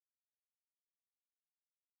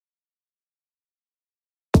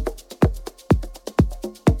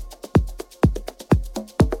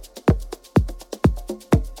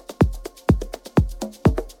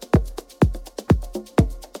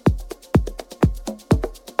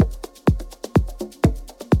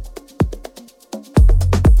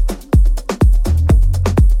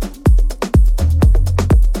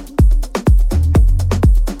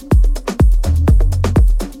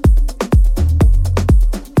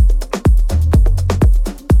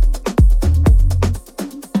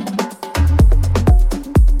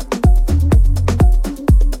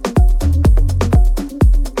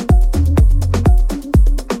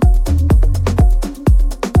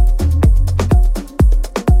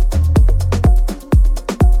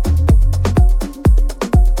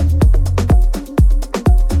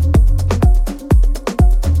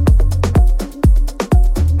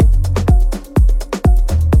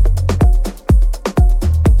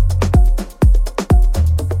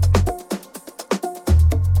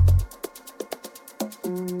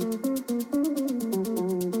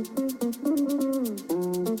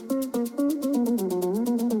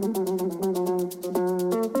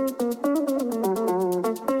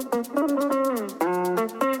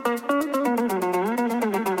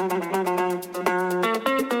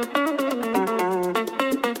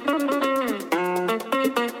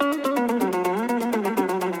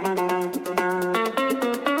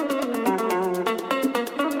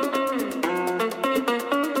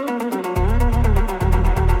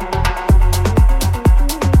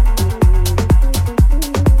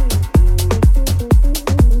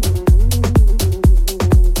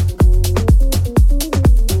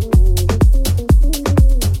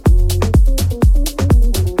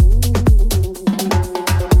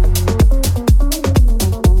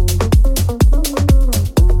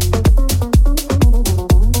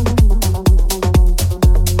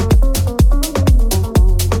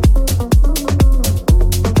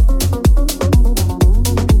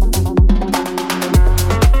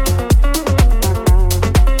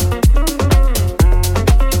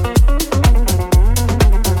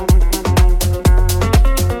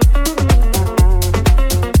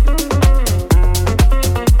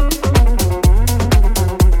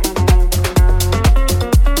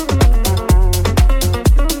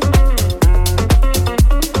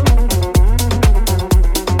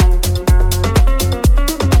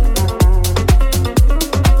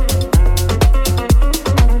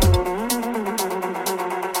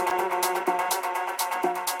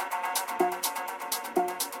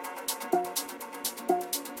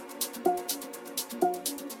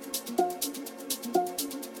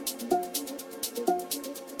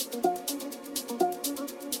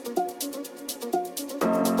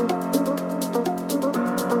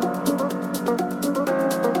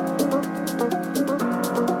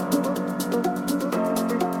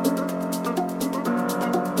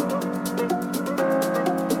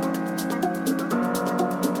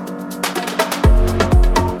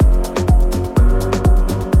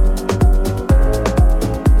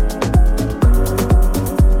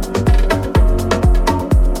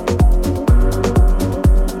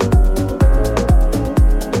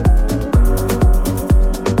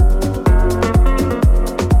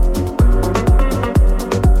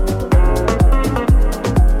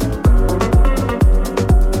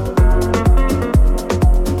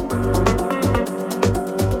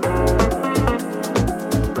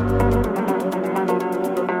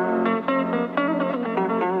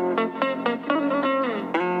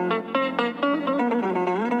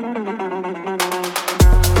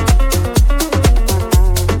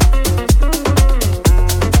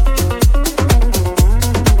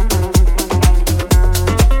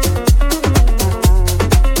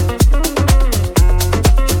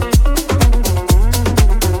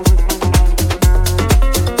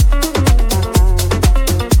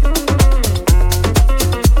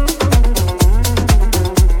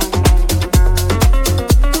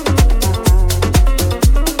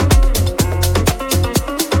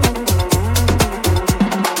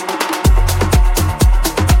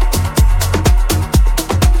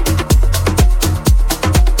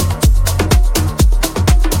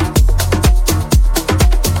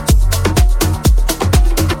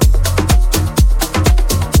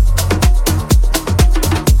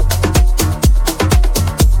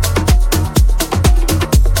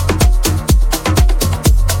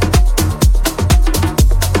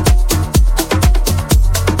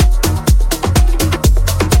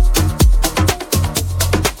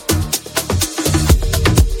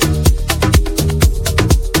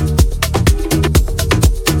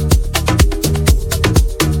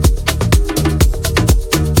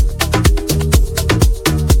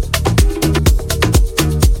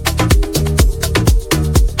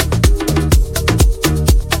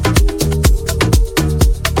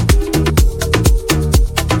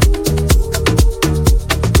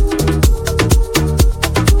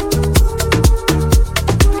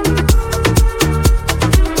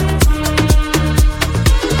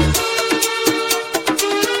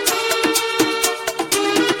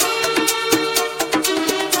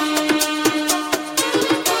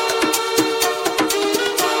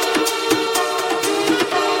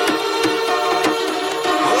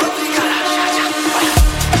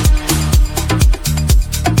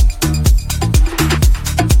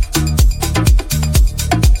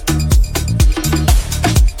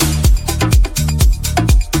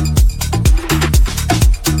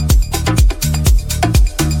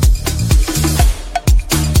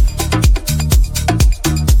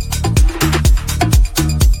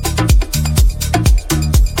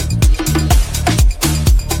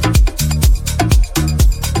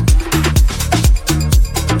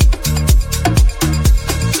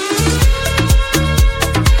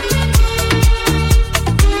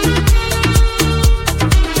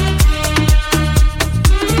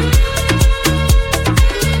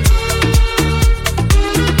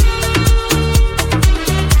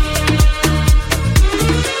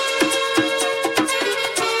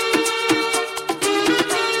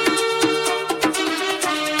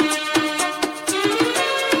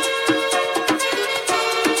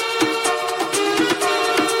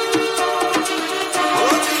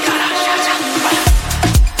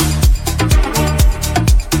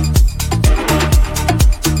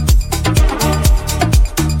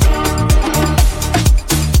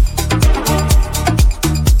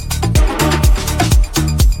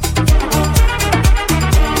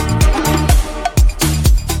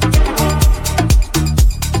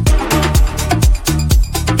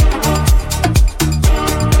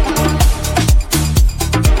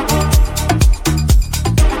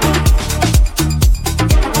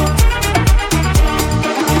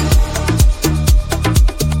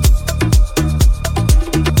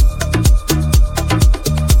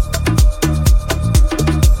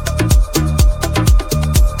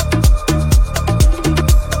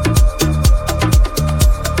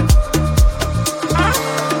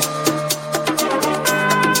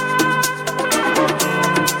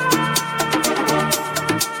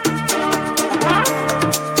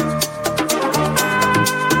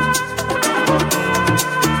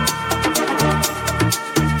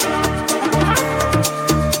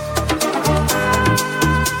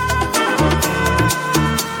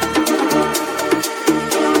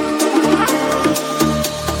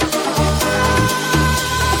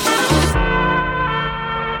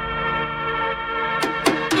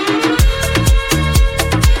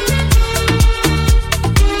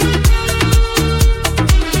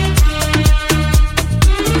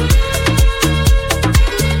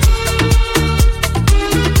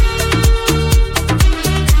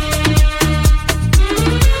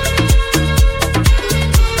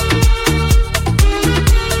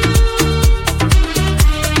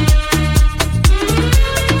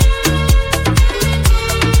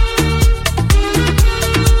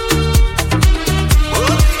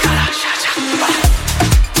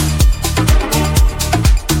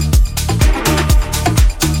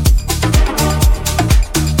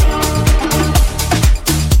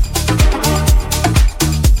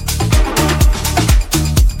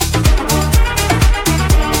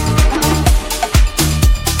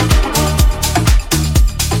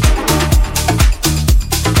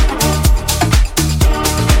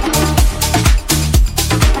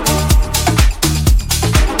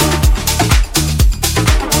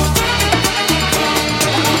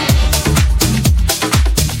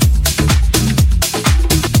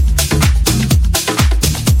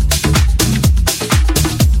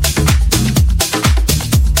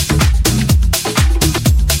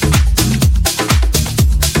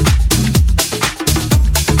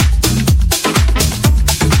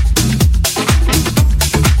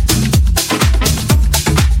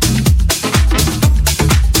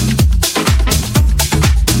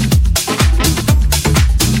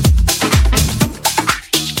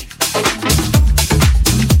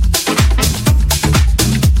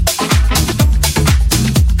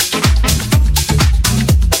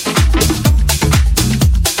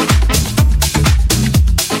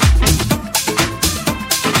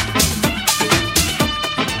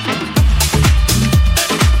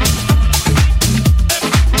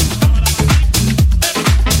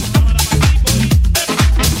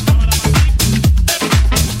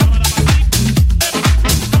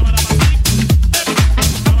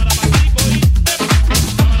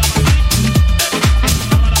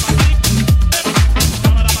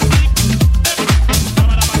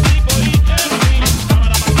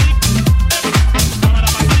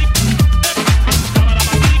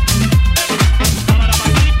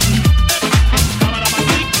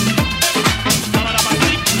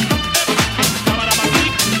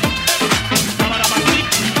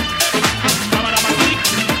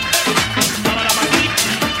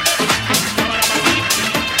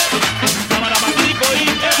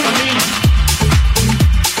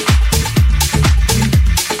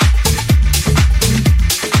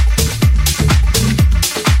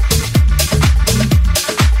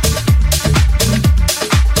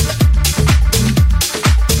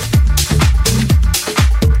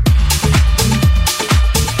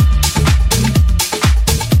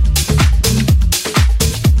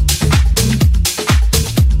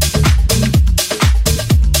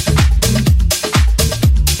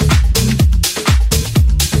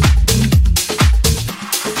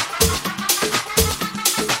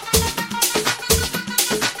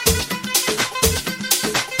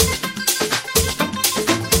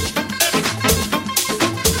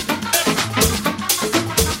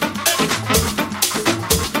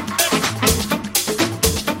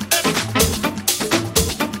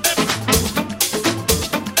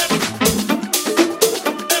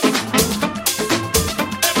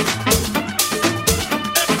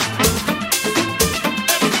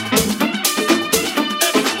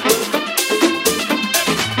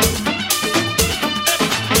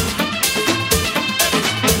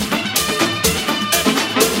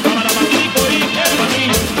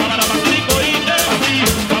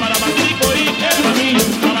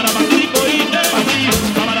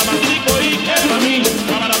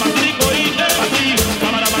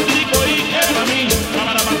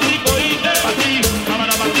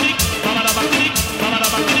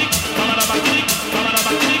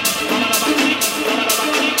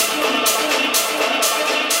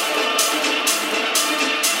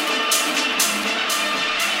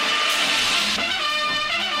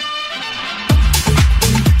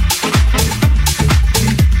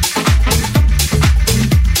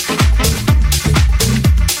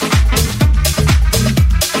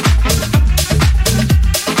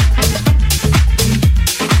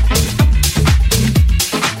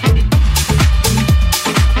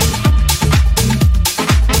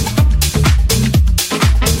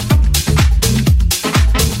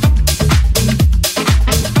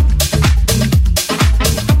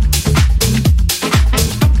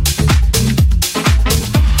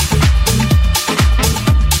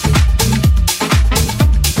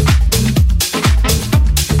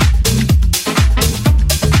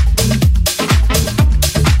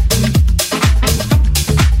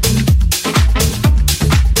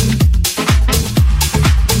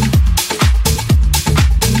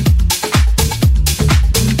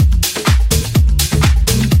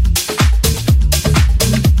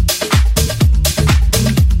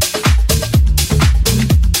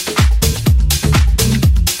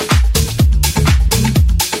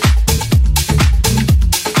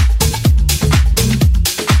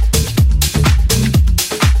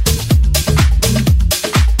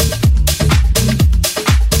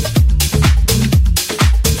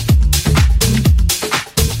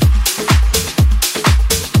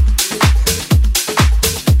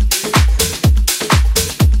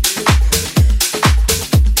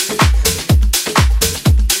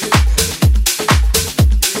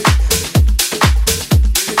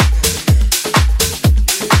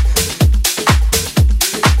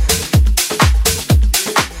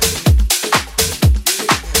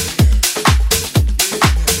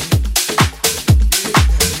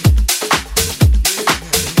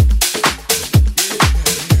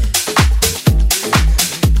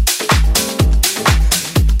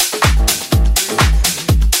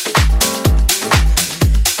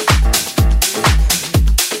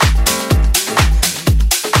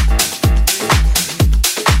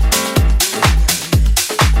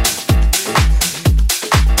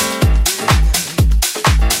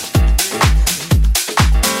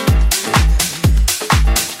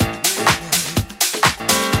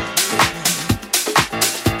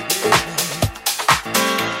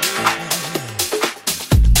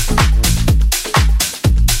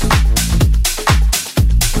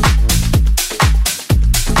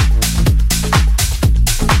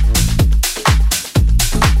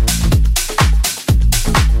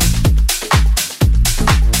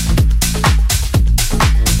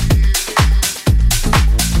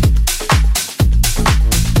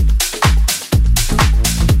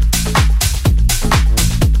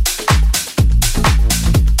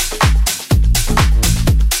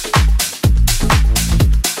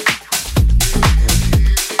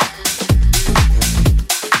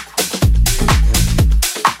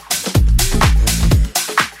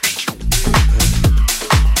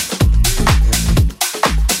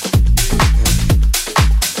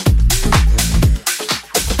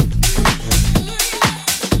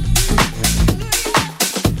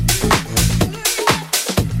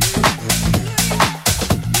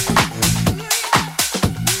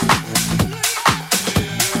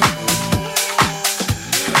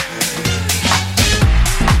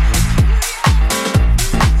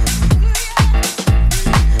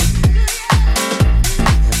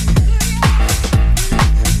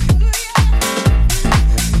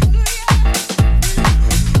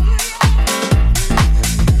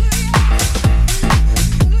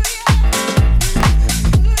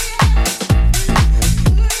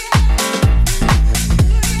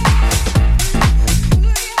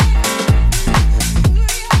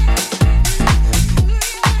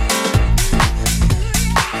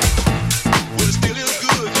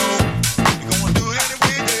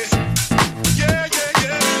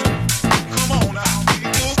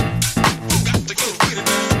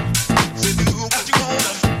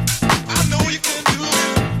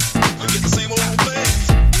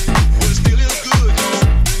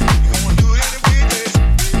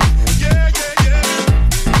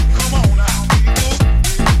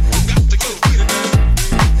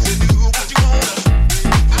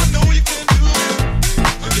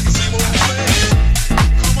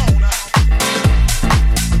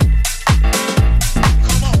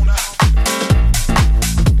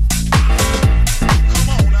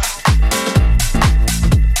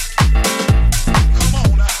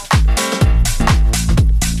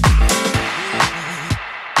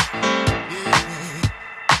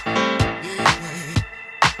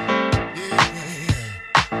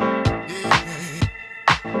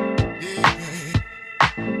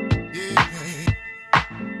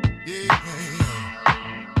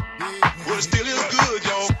it still is good,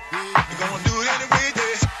 y'all. We're gonna do it anyway,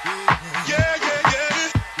 yeah. Yeah, yeah, yeah.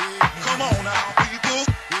 Come on now, people.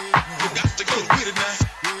 You got to get with it now.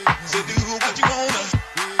 Say do what you wanna.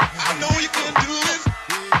 I know you can do it.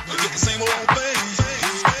 But get the same old thing.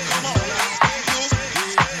 Come on now, people.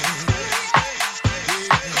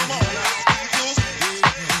 Come on now, people.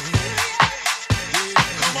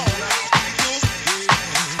 Come on now, people.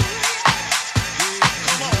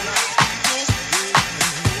 Come on now, people.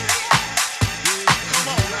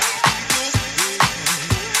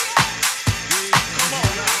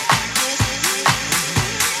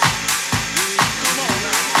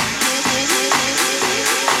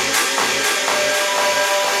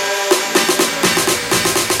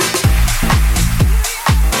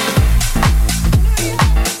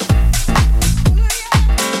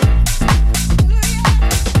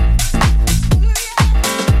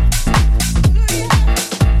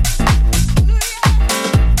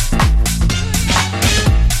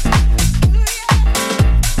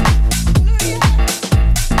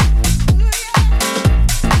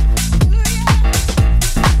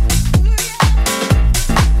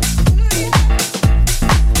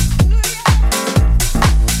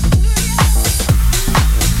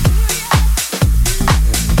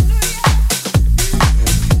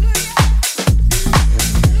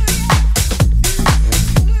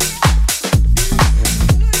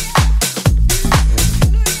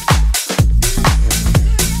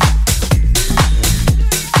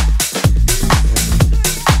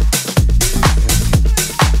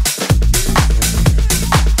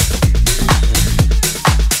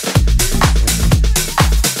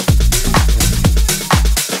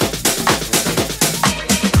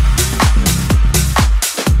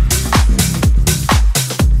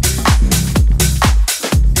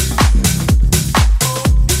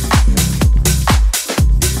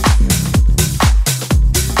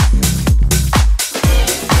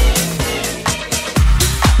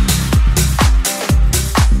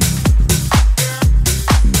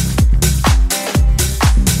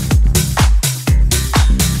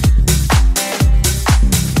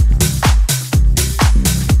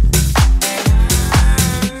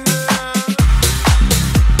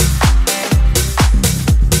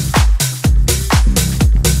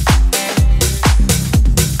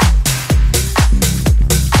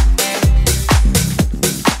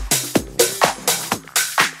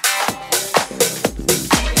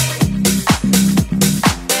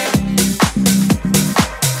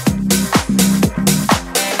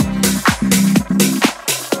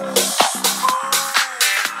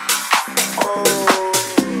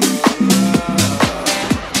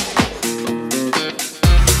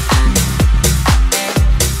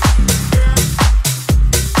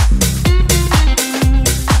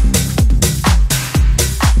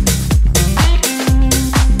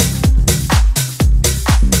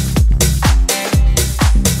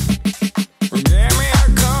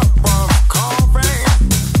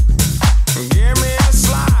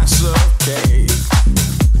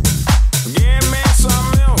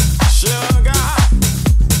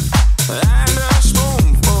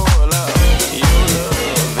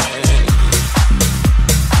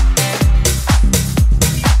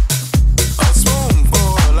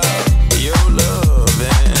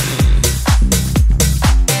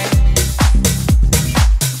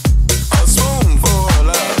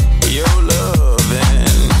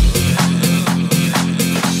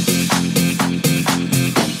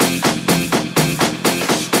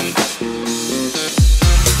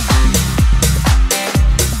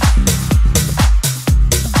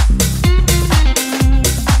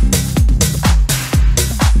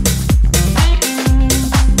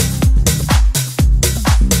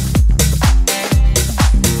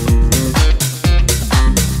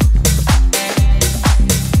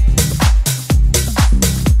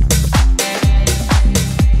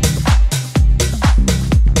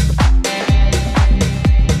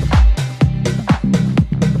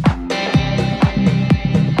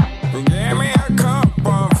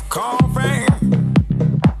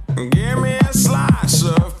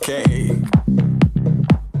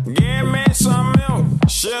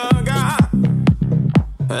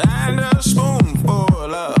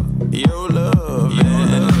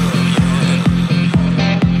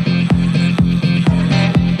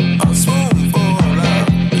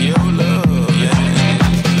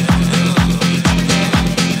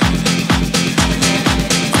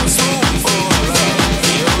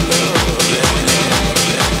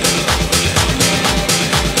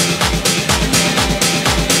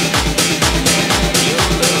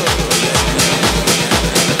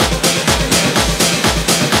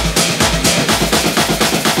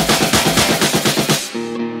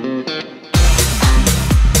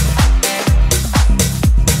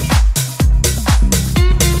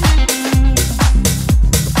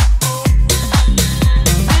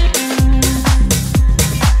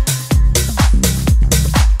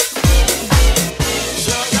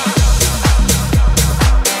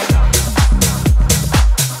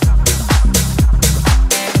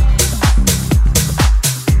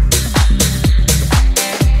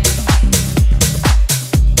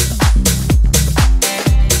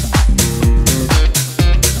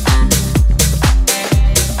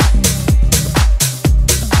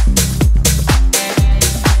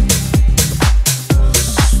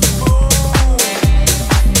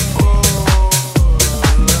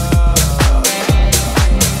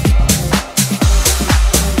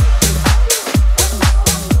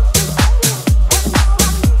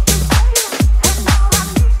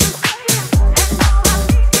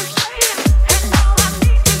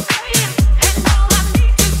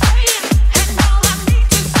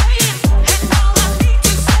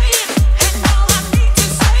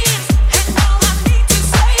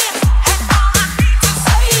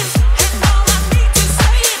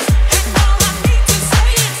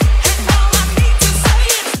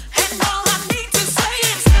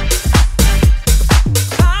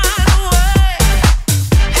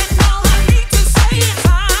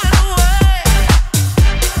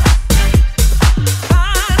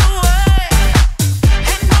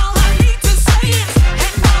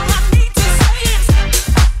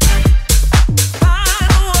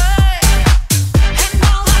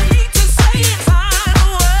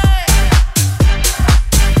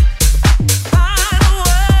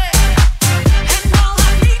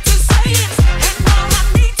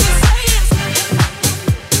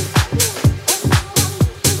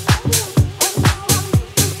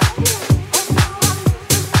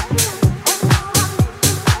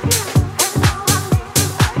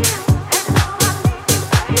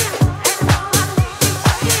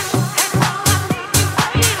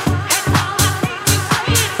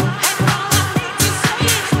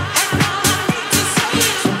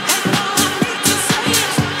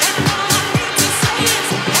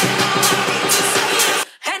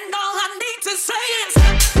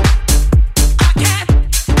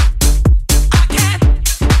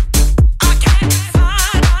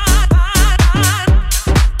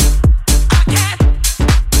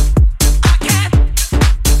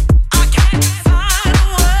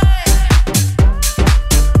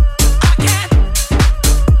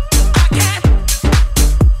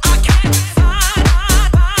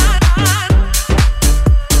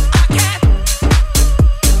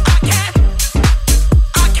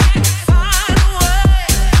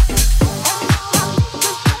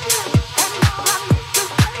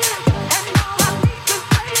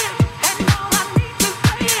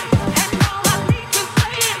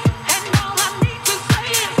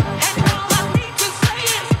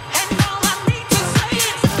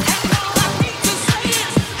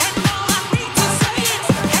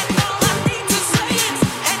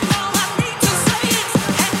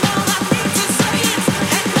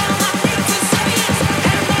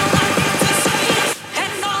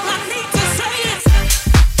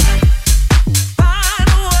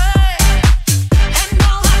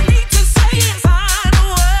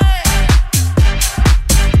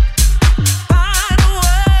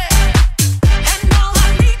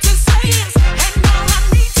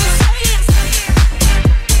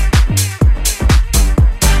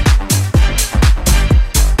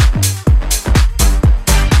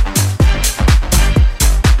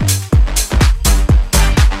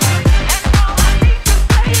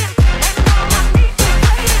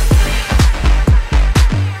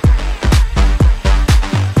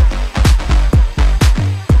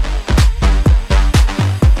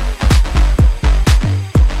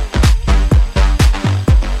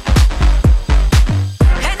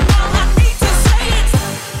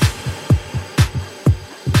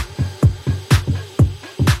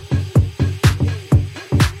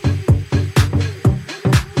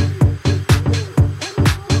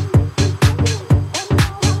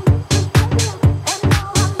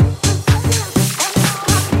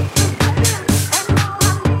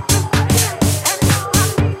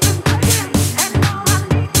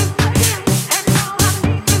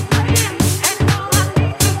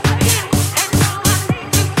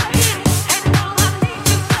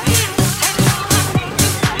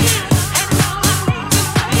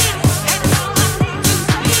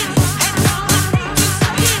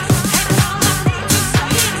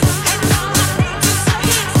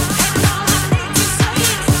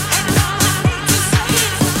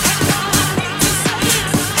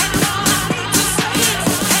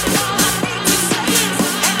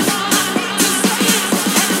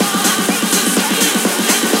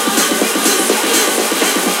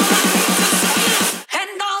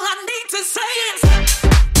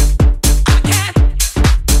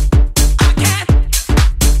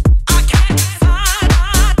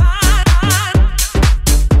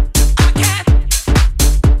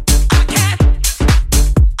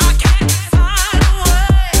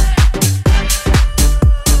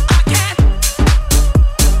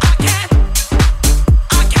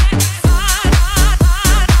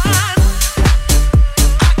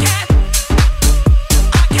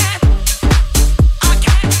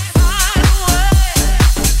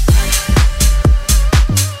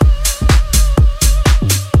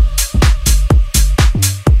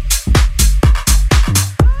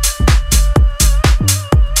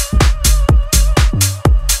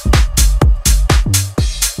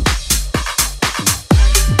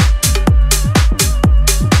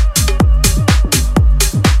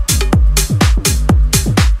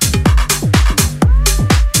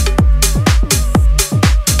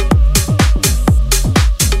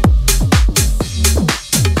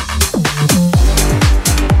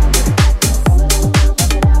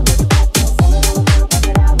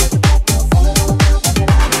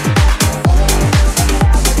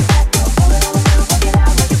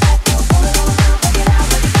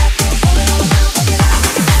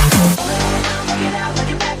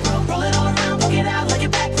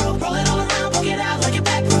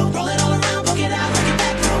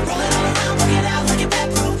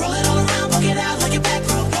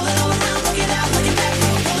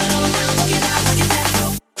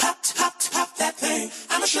 thing.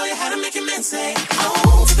 I'ma show you how to make your man say,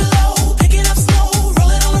 oh, to the low, pick it up slow,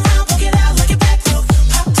 roll it all around, poke it out like a back broke.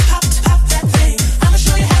 Pop, pop, pop that thing. I'ma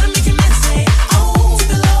show you how to make your man say, oh, to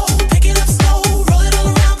the low, pick it up slow, roll it all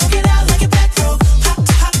around, poke it out like a back broke. Pop,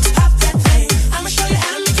 pop, pop that thing. I'ma show you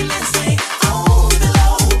how to make your man say, oh, to the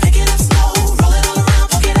low, pick it up slow, roll it all around,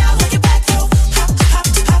 poke it out like a back broke. Pop, pop,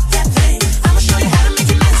 pop that thing. I'ma show you how to make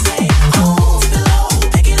your man say, oh, to the low,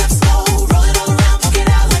 pick it up slow, roll it all around, poke it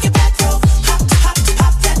out like a back broke. Pop, pop,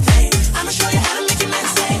 pop that thing. I'ma show you how to make your man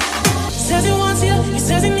say. Says he wants you, he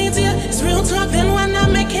says he needs you. It's real talk, then why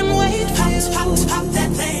not make him wait? Pop, pop, pop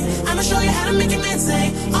that thing. I'ma show you how to make your man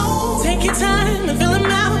say, oh. Take your time and fill him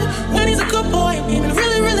out. When he's a good boy, even a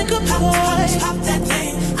really, really good boy. Pop, pop, pop that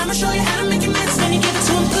thing. I'ma show you how to make your man say. When you give it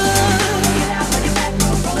to him good. Poke it out like a back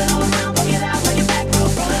rope, roll it all around. Poke it out like a back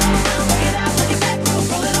rope, roll it all around. Poke it out like a back rope,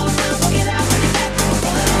 roll it all around. Poke it out like a back rope,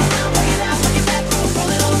 roll it all around. Poke it out like a back rope,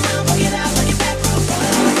 roll it all around. Poke it out like a back rope, roll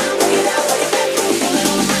it all around. Poke it out like a back rope, roll it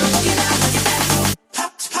all around. Poke it out like a back rope.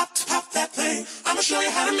 Pop, pop, pop that thing. I'ma show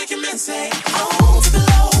you how to make your man say, oh, to the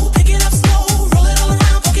low, pick it up slow, roll it all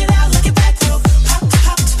around, poke it out like a back rope. Pop,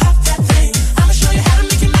 pop, pop that thing. I'ma show you how to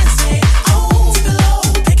make your man say, oh, to the low,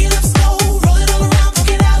 pick it up slow, roll it all around,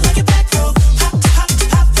 poke it out like a back rope. Pop, pop,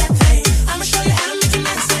 pop that thing. I'ma show you how to make your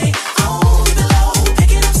man say, oh, to the low,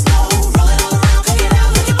 pick it up slow, roll it all around, poke it out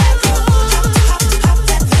like a back rope. Pop, pop, pop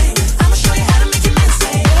that thing. I'ma show you how to make your man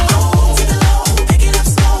say, oh, to the low, pick it up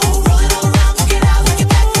slow, roll it all around, poke it out like a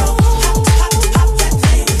back rope. Pop, pop, pop that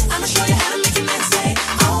thing. I'ma show you how to make your man say,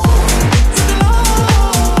 oh, to the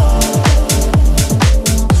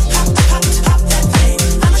low. Pop, pop, pop that thing.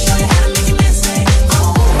 I'ma show you how to make your man say, oh, to the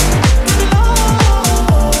low.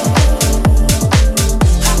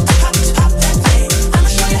 Pop, pop, pop that thing.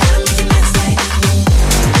 I'ma show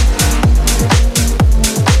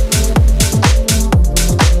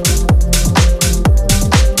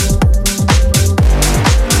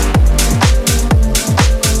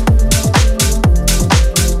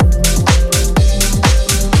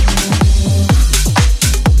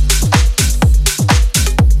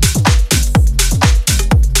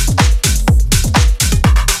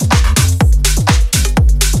you how to make your man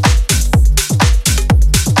say.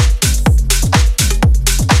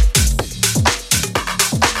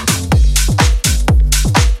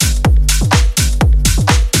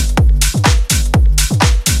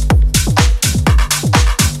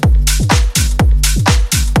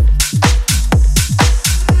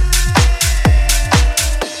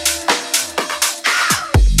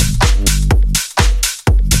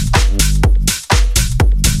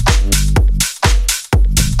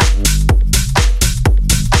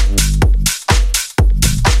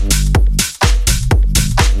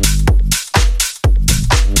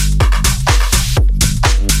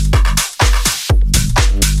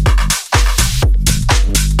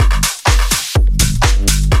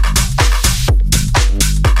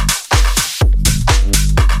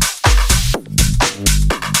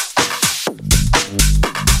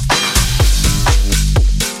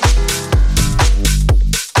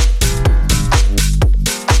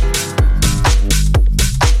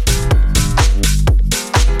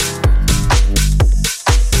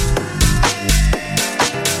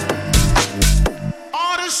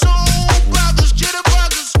 All the soul brothers,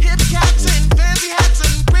 jitterbuggers, hip cats and fancy hats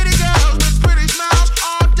and pretty girls with pretty smiles,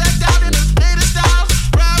 all decked out in the latest styles.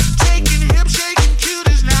 Breathtaking, hip shaking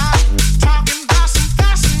cuties now, talking about some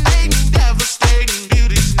fascinating, devastating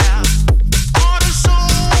beauties now. All the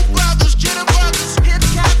soul brothers, jitterbuggers, hip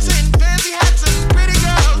cats and fancy hats and pretty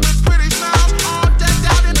girls with pretty smiles, all decked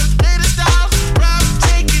out in the latest styles.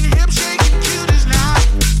 Breathtaking, hip shaking cuties now,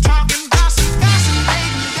 talking about some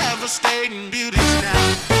fascinating, devastating beauties now.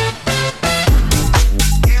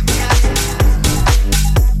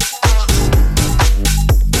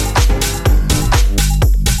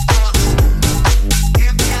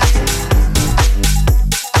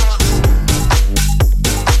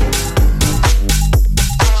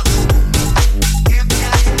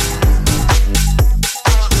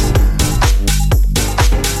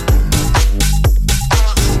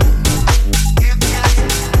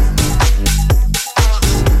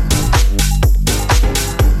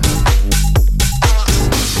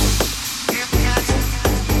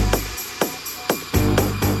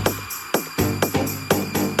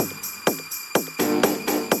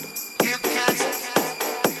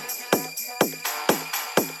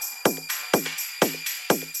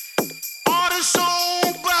 All the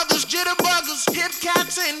soul brothers, jitterbuggers, hip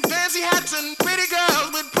cats and fancy hats and pretty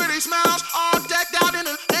girls with pretty smiles, all decked out in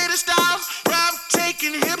the latest styles.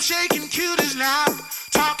 Breathtaking, hip shaking cuties now,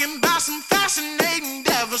 talking about some fascinating,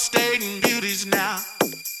 devastating beauties now.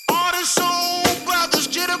 All the soul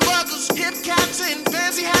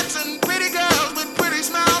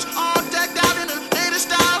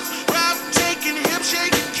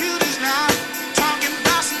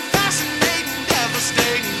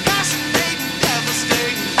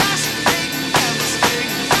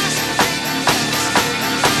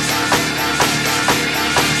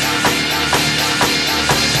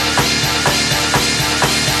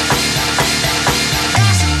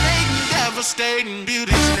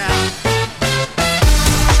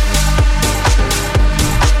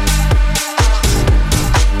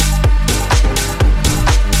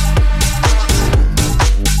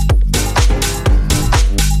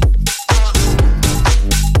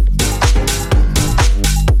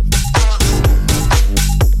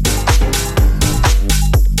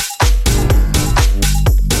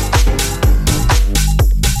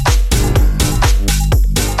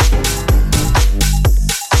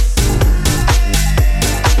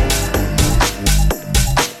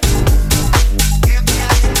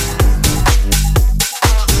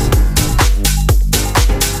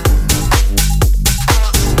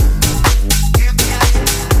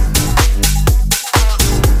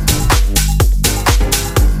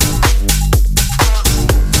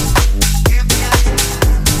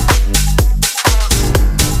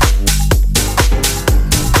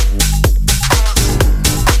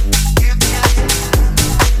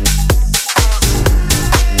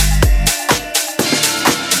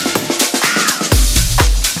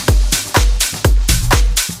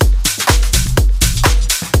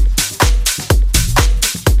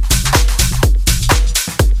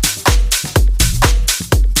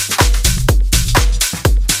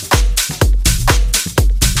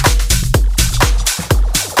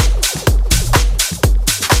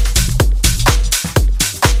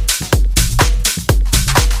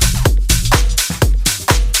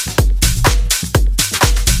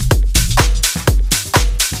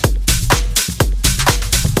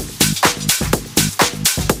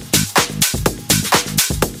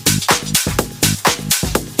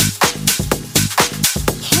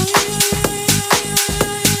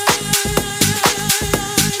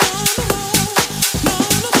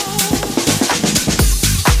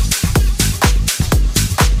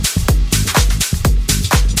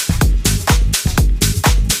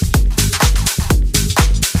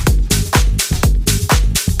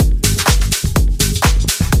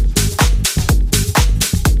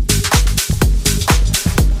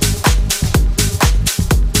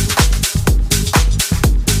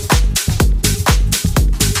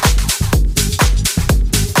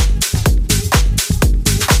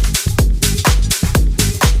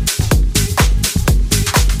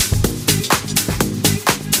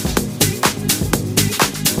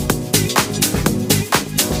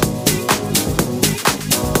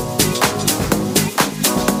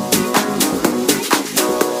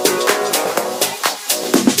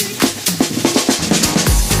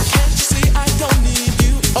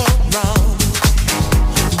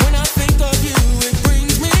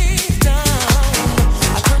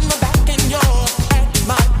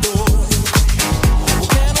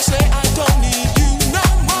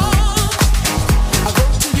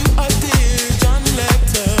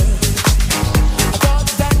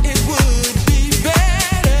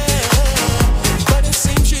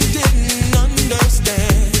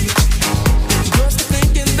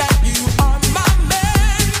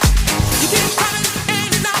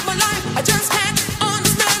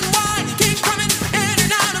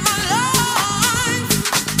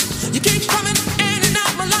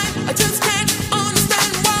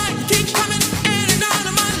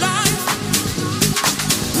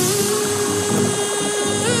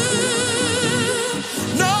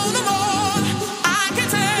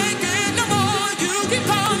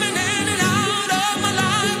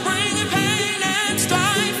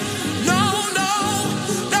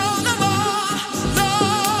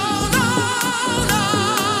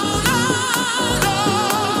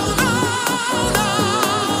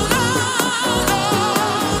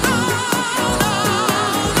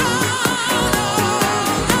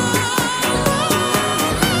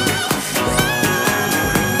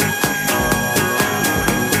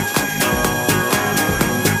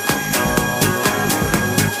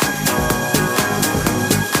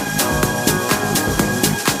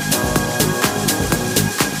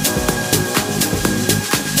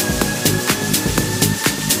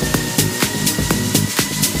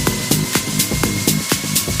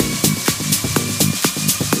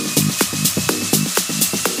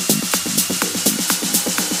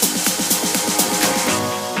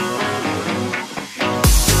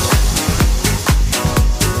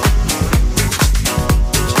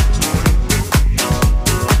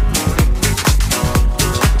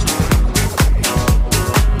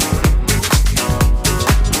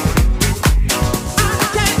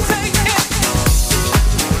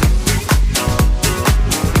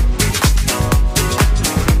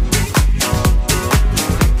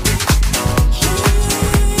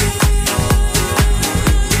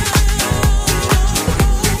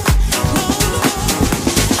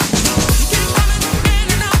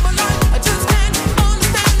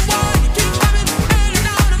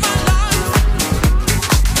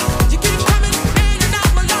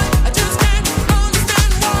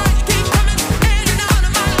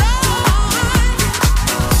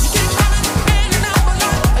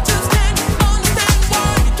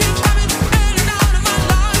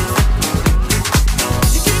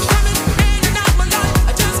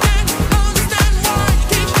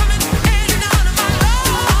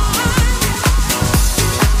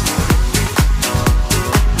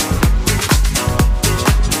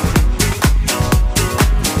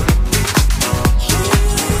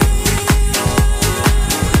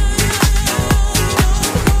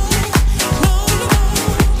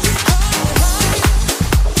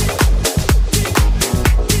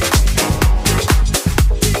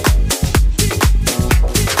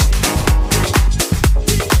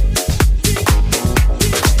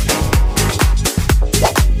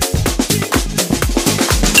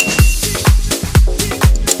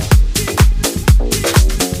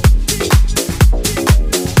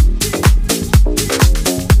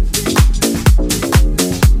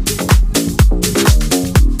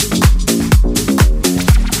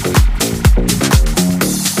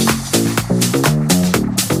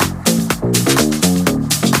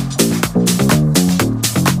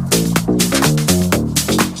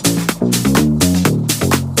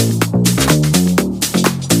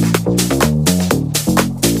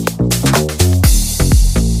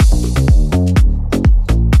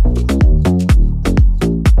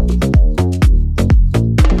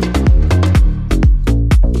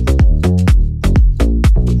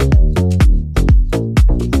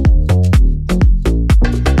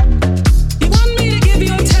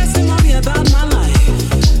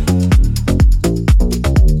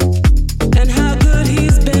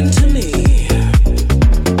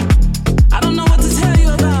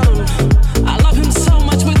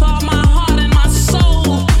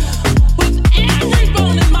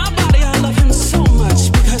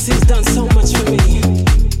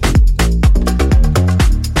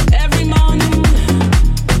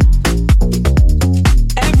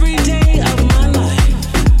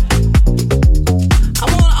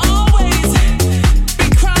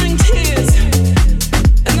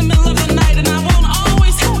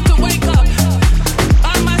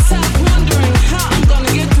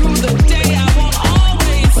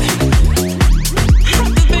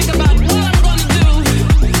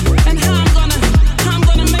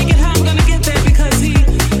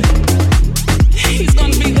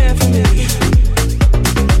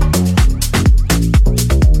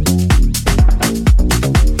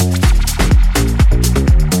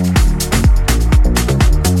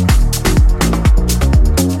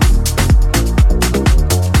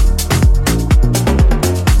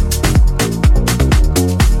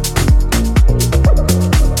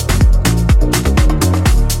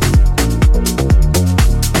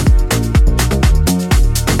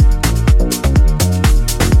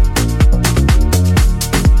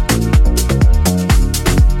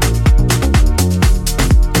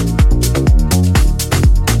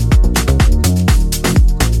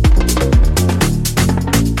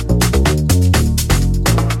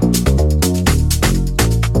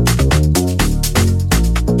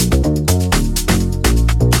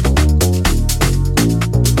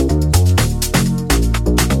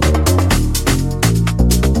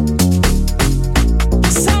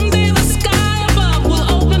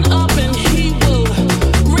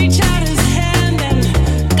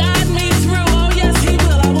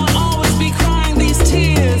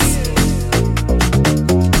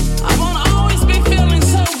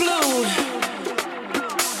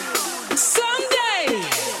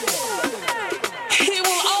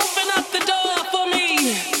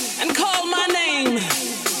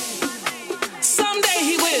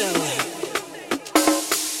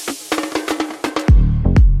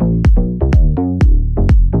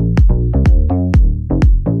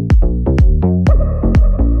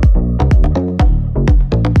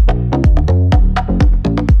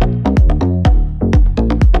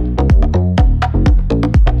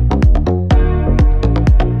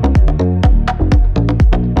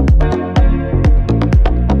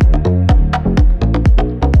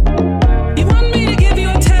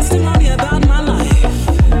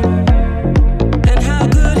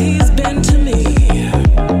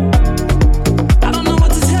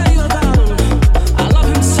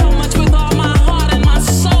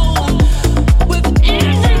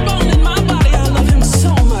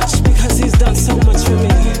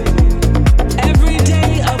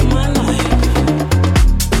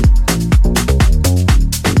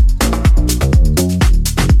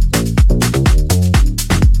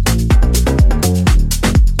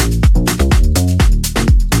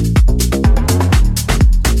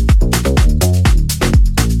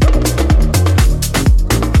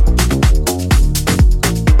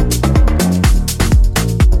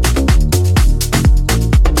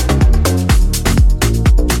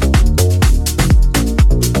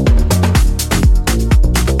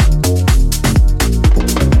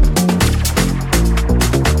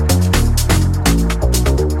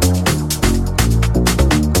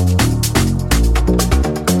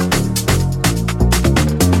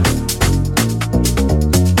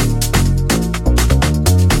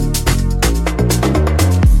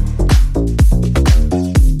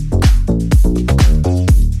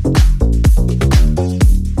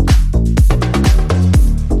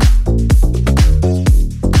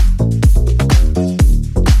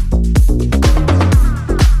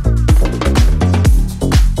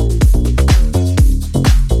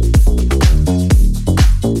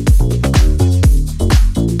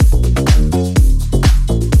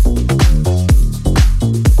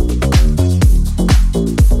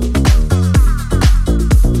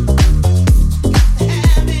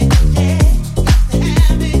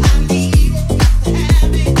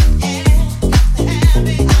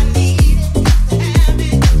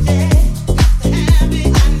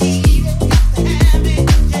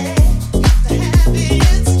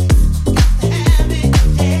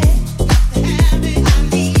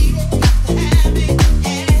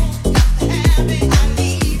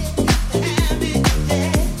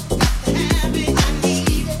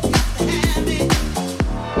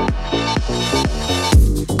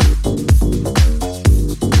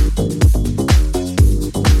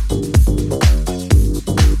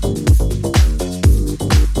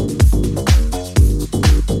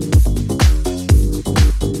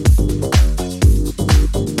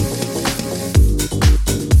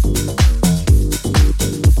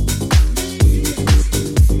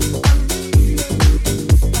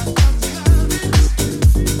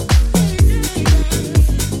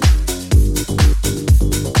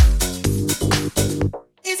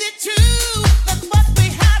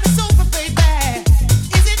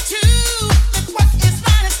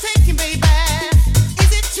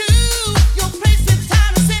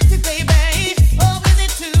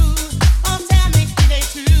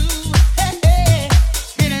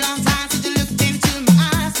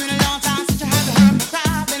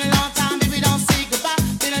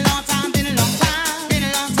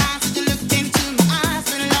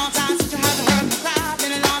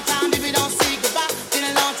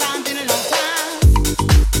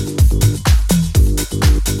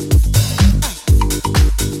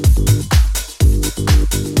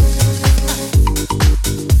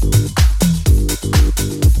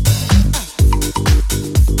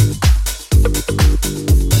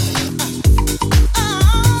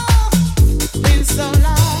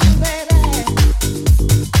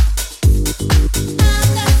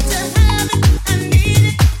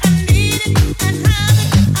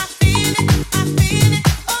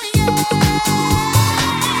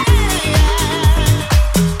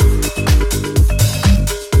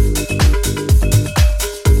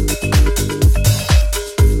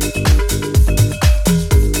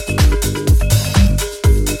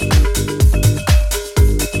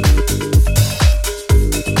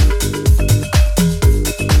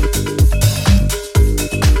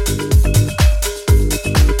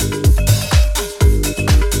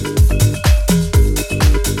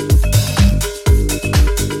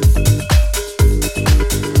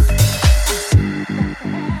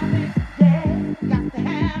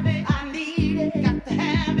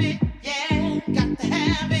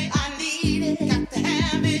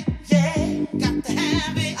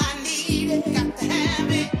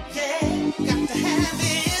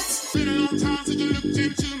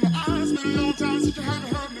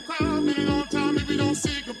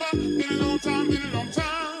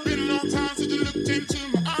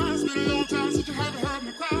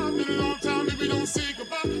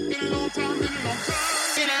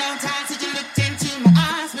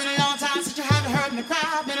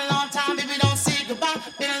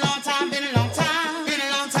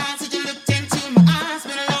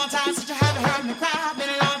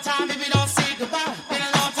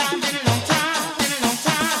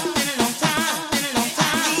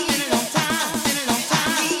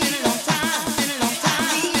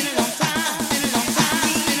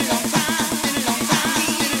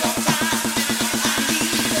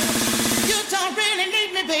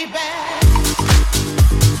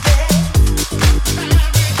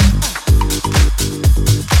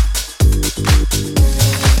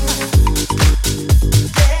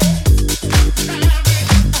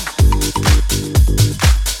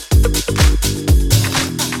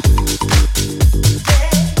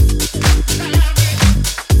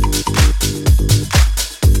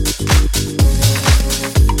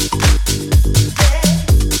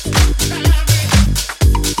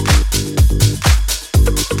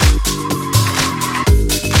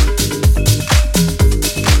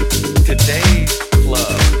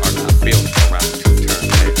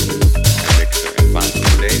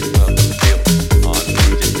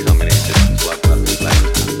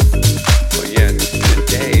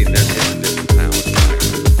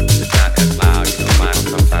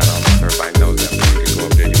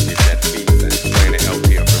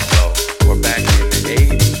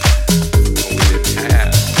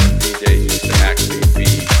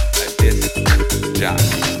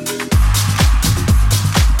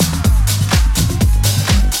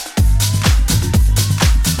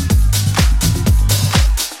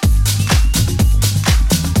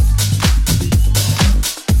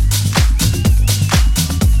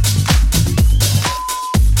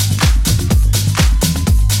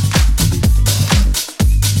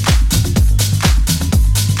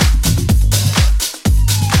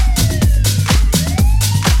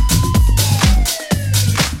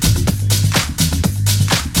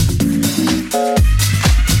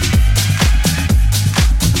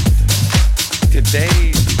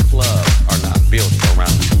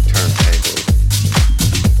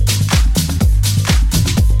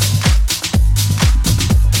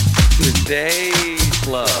Today's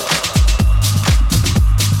love.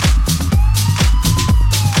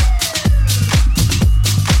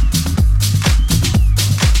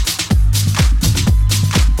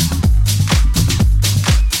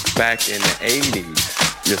 Back in the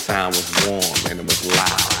 80s, your sound was warm and it was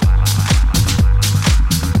loud.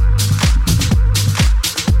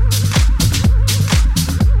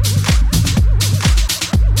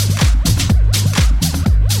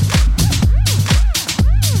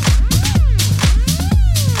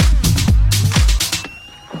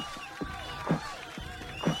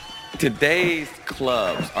 Today's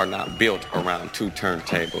clubs are not built around two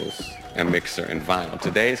turntables, a mixer, and vinyl.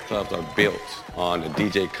 Today's clubs are built on a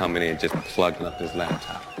DJ coming in just plugging up his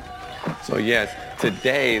laptop. So yes,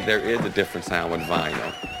 today there is a different sound with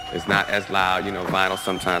vinyl. It's not as loud, vinyl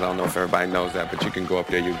sometimes, I don't know if everybody knows that, but you can go up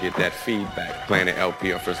there, you get that feedback playing the LP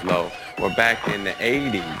if it's low. Or back in the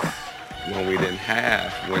 80s,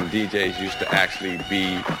 when DJs used to actually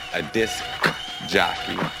be a disc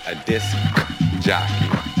jockey, a disc jockey,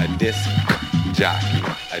 a disc jockey,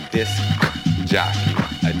 a disc jockey,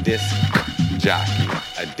 a disc jockey,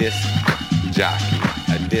 a disc jockey,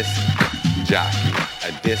 a disc jockey, a disc jockey,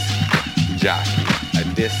 a disc jockey,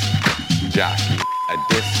 a disc jockey, a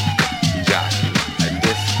disc jockey,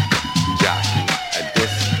 a disc jockey, a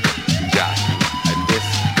disc jockey, a disc jockey, a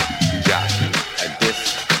disc jockey, a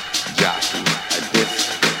disc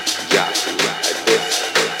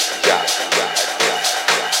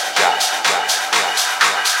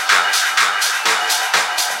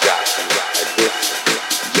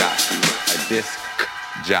disc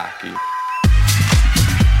jockey.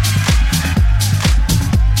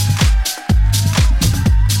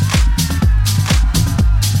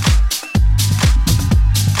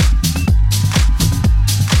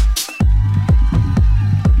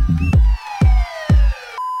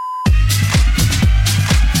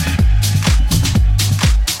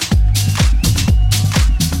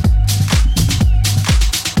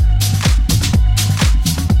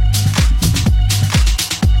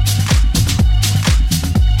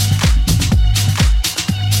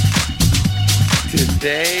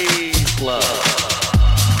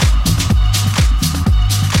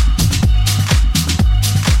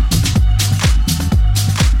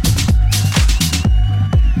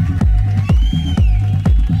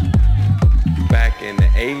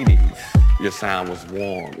 sound was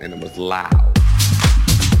warm and it was loud.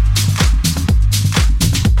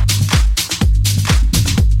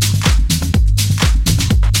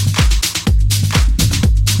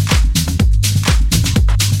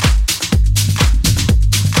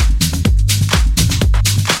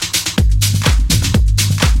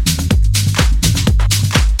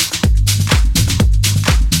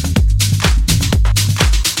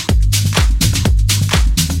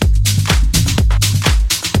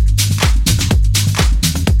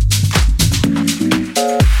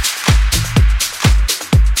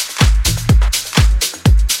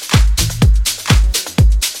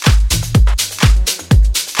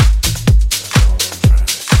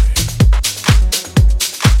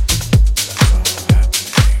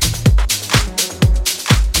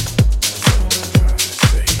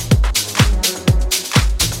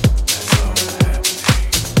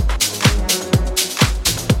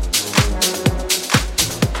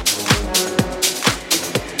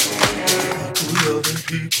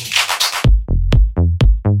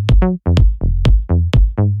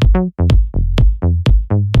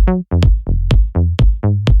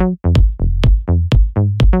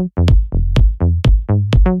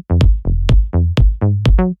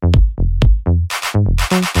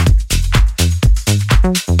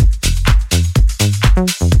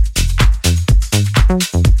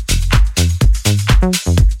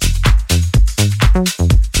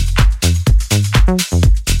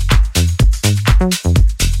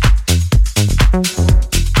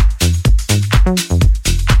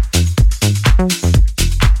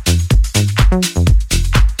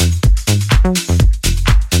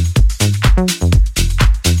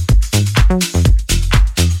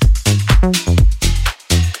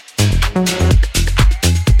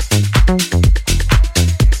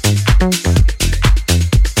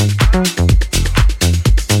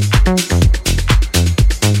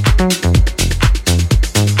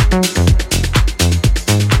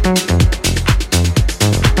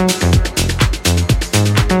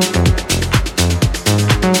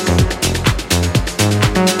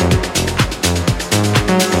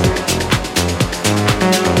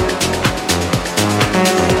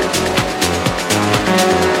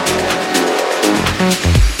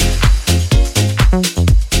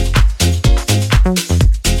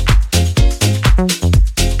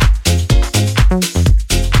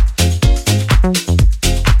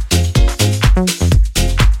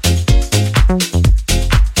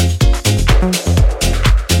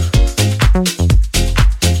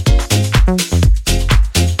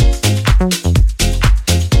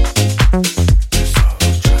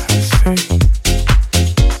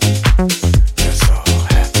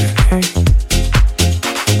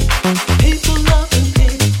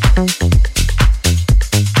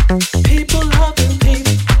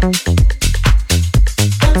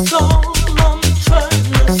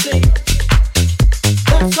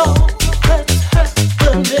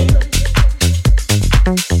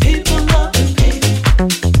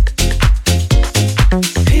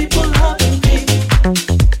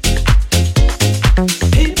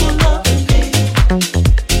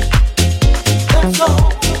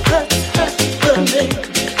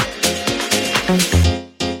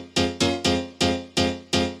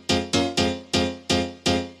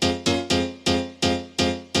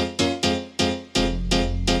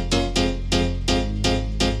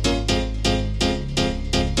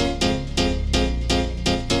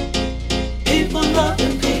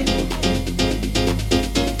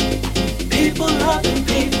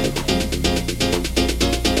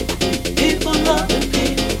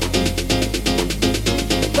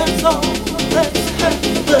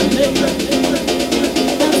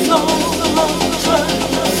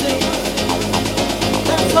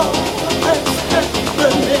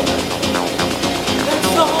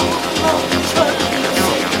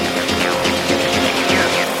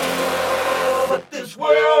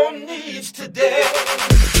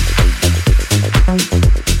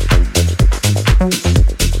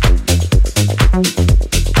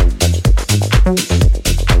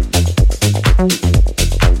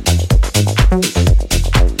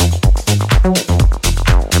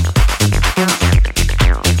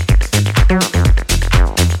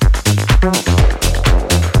 Bye.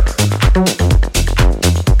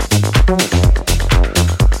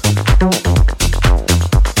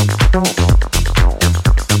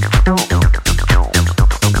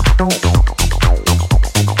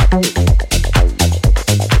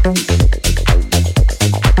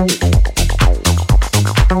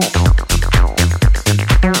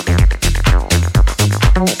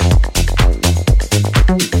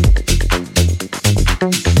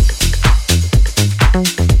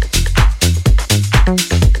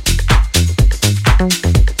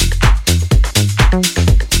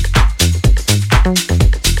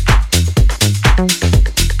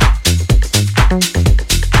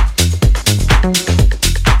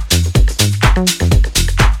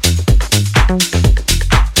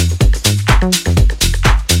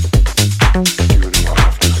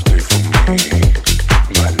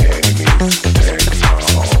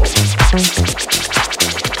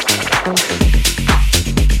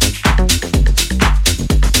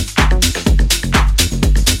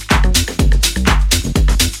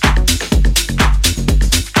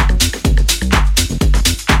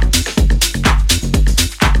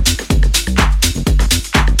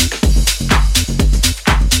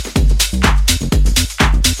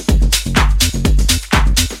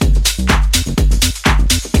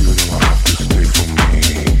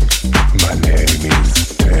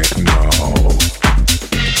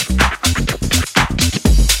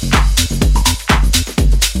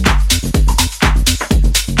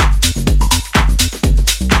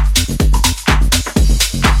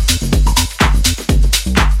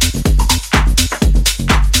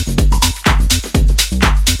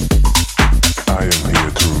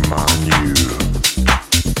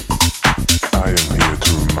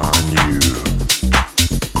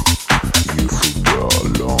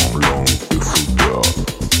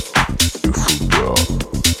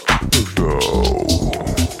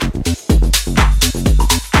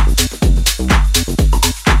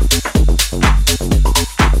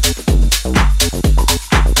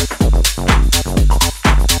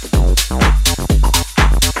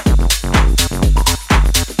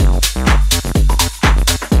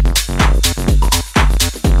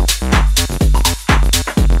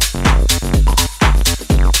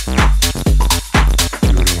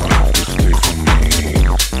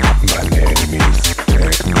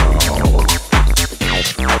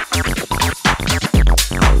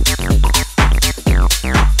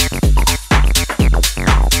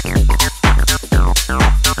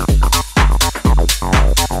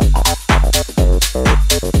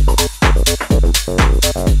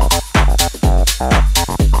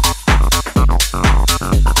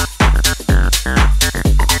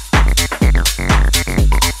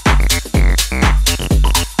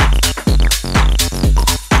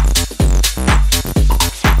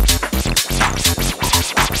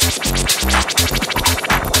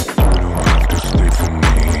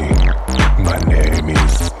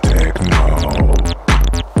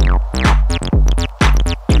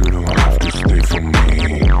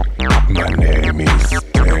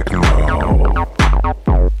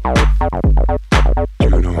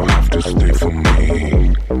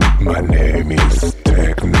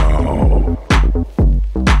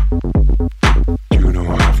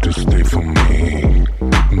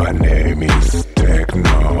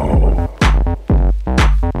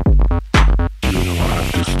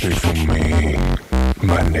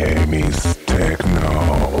 name is Techno.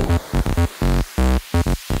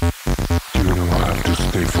 You don't have to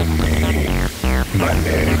stay for me. My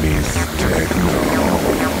name is Techno.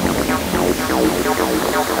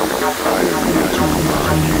 I am here to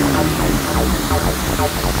remind you.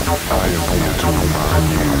 I am here to remind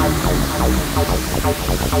you.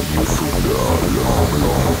 You forgot, long,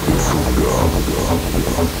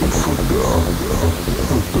 you forgot.